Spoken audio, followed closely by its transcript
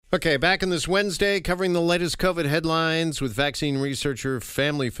Okay, back in this Wednesday, covering the latest COVID headlines with vaccine researcher,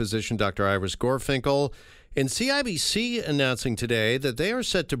 family physician Dr. Iris Gorfinkel, and CIBC announcing today that they are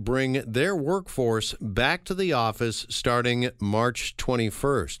set to bring their workforce back to the office starting March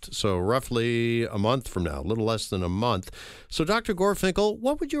 21st. So roughly a month from now, a little less than a month. So Dr. Gorfinkel,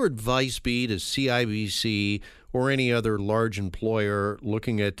 what would your advice be to CIBC or any other large employer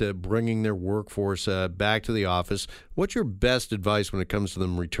looking at bringing their workforce back to the office? What's your best advice when it comes to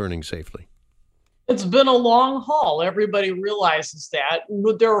them returning safely? It's been a long haul. Everybody realizes that.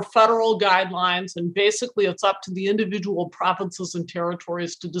 There are federal guidelines, and basically it's up to the individual provinces and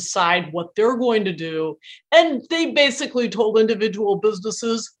territories to decide what they're going to do. And they basically told individual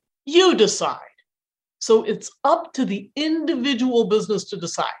businesses, you decide. So it's up to the individual business to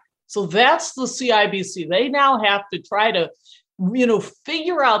decide. So that's the CIBC. They now have to try to,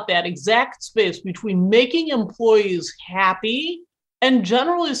 figure out that exact space between making employees happy and,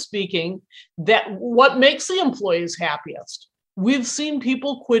 generally speaking, that what makes the employees happiest. We've seen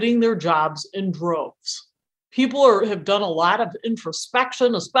people quitting their jobs in droves. People have done a lot of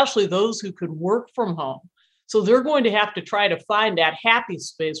introspection, especially those who could work from home. So they're going to have to try to find that happy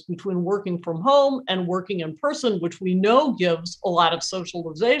space between working from home and working in person, which we know gives a lot of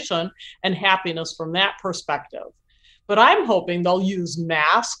socialization and happiness from that perspective. But I'm hoping they'll use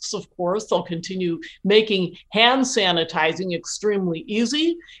masks, of course. They'll continue making hand sanitizing extremely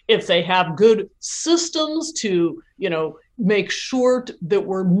easy. If they have good systems to, make sure that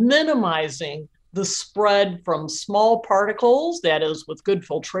we're minimizing the spread from small particles, that is, with good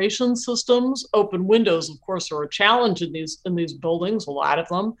filtration systems. Open windows, of course, are a challenge in these buildings, a lot of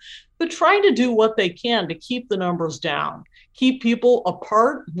them, but trying to do what they can to keep the numbers down, keep people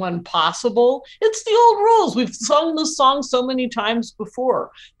apart when possible. It's the old rules. We've sung this song so many times before.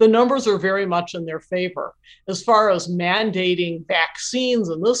 The numbers are very much in their favor. As far as mandating vaccines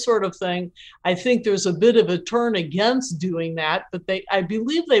and this sort of thing, I think there's a bit of a turn against doing that, but I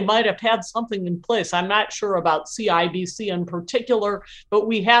believe they might have had something in place. I'm not sure about CIBC in particular, but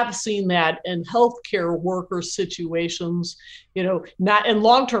we have seen that in healthcare worker situations, not in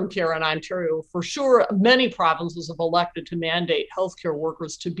long-term care in Ontario. For sure, many provinces have elected to mandate healthcare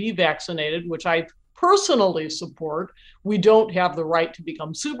workers to be vaccinated, which I personally support. We don't have the right to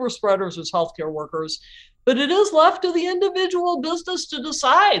become super spreaders as healthcare workers, but it is left to the individual business to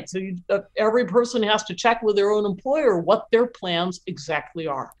decide. So every person has to check with their own employer what their plans exactly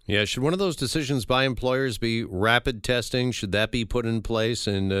are. Yeah, should one of those decisions by employers be rapid testing? Should that be put in place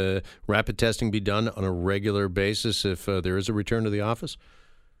and rapid testing be done on a regular basis if there is a return to the office?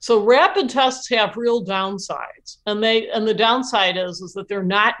 So rapid tests have real downsides, and the downside is that they're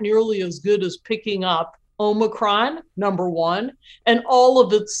not nearly as good as picking up Omicron, number one, and all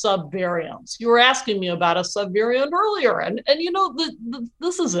of its subvariants. You were asking me about a subvariant earlier, and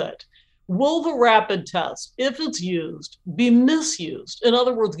this is it. Will the rapid test, if it's used, be misused? In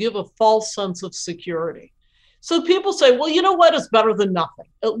other words, give a false sense of security. So people say, well, you know what? It's better than nothing.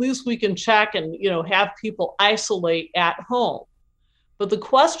 At least we can check and, have people isolate at home. But the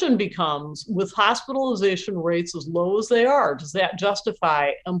question becomes, with hospitalization rates as low as they are, does that justify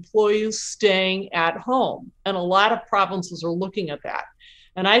employees staying at home? And a lot of provinces are looking at that.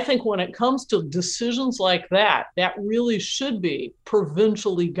 And I think when it comes to decisions like that, that really should be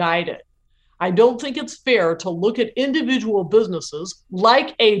provincially guided. I don't think it's fair to look at individual businesses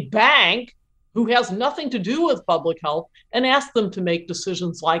like a bank who has nothing to do with public health and ask them to make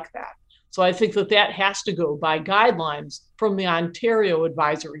decisions like that. So I think that has to go by guidelines from the Ontario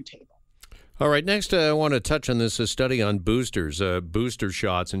Advisory Table. All right, next I want to touch on this study on boosters, booster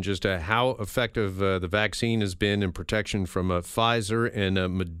shots, and just how effective the vaccine has been in protection from Pfizer and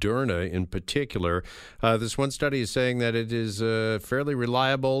Moderna in particular. This one study is saying that it is fairly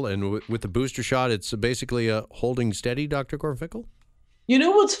reliable, and with the booster shot, it's basically holding steady, Dr. Gorfinkel?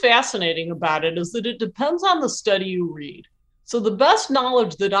 What's fascinating about it is that it depends on the study you read. So the best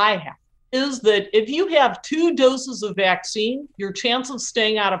knowledge that I have is that if you have 2 doses of vaccine, your chance of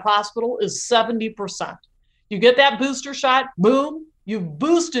staying out of hospital is 70%. You get that booster shot, boom, you've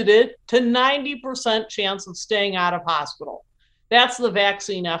boosted it to 90% chance of staying out of hospital. That's the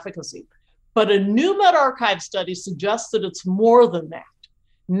vaccine efficacy. But a new medRxiv study suggests that it's more than that.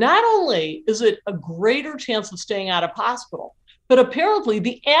 Not only is it a greater chance of staying out of hospital, but apparently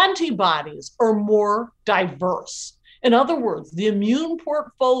the antibodies are more diverse. In other words, the immune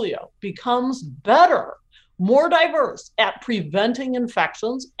portfolio becomes better, more diverse at preventing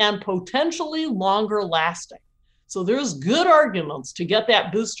infections and potentially longer lasting. So there's good arguments to get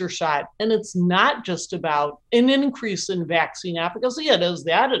that booster shot. And it's not just about an increase in vaccine efficacy. It is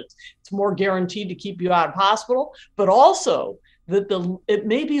that. It's more guaranteed to keep you out of hospital, but also that it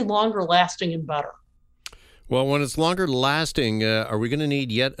may be longer lasting and better. Well, when it's longer lasting, are we going to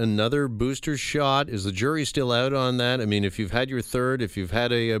need yet another booster shot? Is the jury still out on that? I mean, if you've had your third, if you've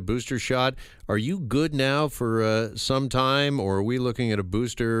had a booster shot, are you good now for some time, or are we looking at a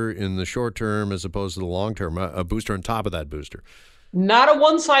booster in the short term as opposed to the long term, a booster on top of that booster? Not a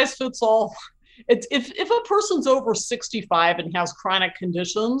one-size-fits-all. If a person's over 65 and has chronic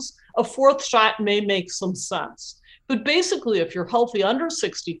conditions, a fourth shot may make some sense. But basically, if you're healthy under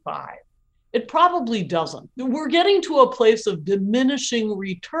 65, it probably doesn't. We're getting to a place of diminishing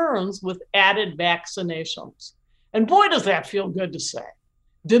returns with added vaccinations. And boy, does that feel good to say.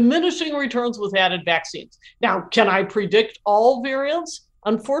 Diminishing returns with added vaccines. Now, can I predict all variants?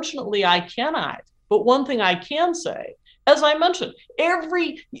 Unfortunately, I cannot. But one thing I can say, as I mentioned,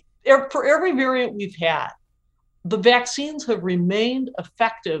 for every variant we've had, the vaccines have remained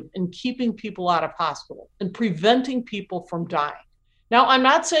effective in keeping people out of hospital and preventing people from dying. Now, I'm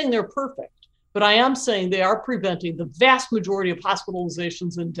not saying they're perfect, but I am saying they are preventing the vast majority of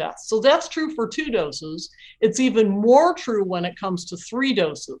hospitalizations and deaths. So that's true for 2 doses. It's even more true when it comes to 3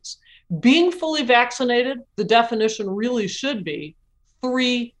 doses. Being fully vaccinated, the definition really should be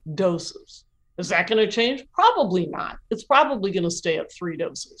 3 doses. Is that going to change? Probably not. It's probably going to stay at 3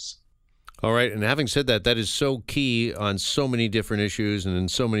 doses. All right. And having said that, that is so key on so many different issues and in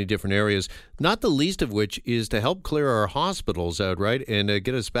so many different areas, not the least of which is to help clear our hospitals out, right? And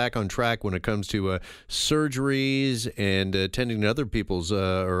get us back on track when it comes to surgeries and attending to other people's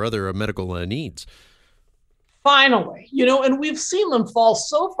or other medical needs. Finally, and we've seen them fall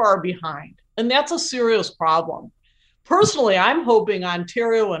so far behind, and that's a serious problem. Personally, I'm hoping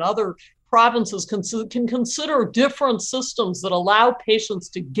Ontario and other provinces can consider different systems that allow patients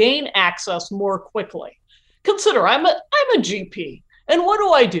to gain access more quickly. Consider, I'm a GP, and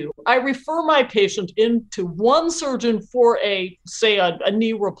what do? I refer my patient into one surgeon for a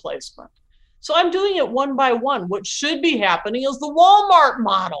knee replacement. So I'm doing it one by one. What should be happening is the Walmart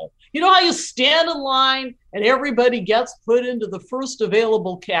model. You know how you stand in line and everybody gets put into the first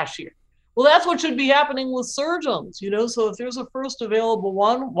available cashier? Well, that's what should be happening with surgeons, so if there's a first available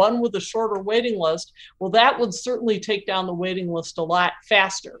one with a shorter waiting list, well, that would certainly take down the waiting list a lot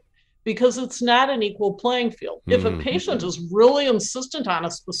faster because it's not an equal playing field. If a patient is really insistent on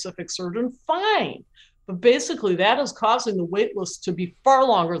a specific surgeon, fine. But basically, that is causing the wait list to be far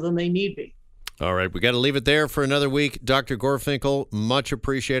longer than they need be. All right, we got to leave it there for another week. Dr. Gorfinkel, much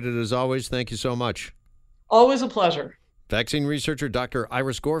appreciated as always. Thank you so much. Always a pleasure. Vaccine researcher Dr.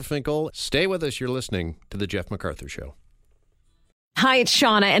 Iris Gorfinkel. Stay with us. You're listening to The Jeff MacArthur Show. Hi, it's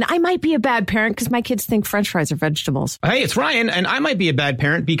Shauna, and I might be a bad parent because my kids think French fries are vegetables. Hey, it's Ryan, and I might be a bad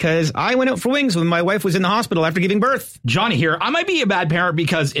parent because I went out for wings when my wife was in the hospital after giving birth. Johnny here. I might be a bad parent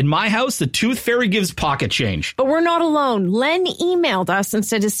because in my house, the tooth fairy gives pocket change. But we're not alone. Len emailed us and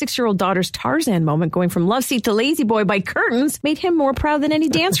said his 6-year-old daughter's Tarzan moment going from love seat to lazy boy by curtains made him more proud than any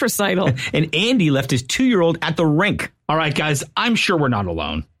dance recital. And Andy left his 2-year-old at the rink. All right, guys, I'm sure we're not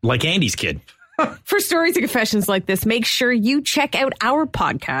alone. Like Andy's kid. For stories and confessions like this, make sure you check out our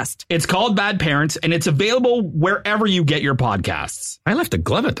podcast. It's called Bad Parents, and it's available wherever you get your podcasts. I left a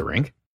glove at the rink.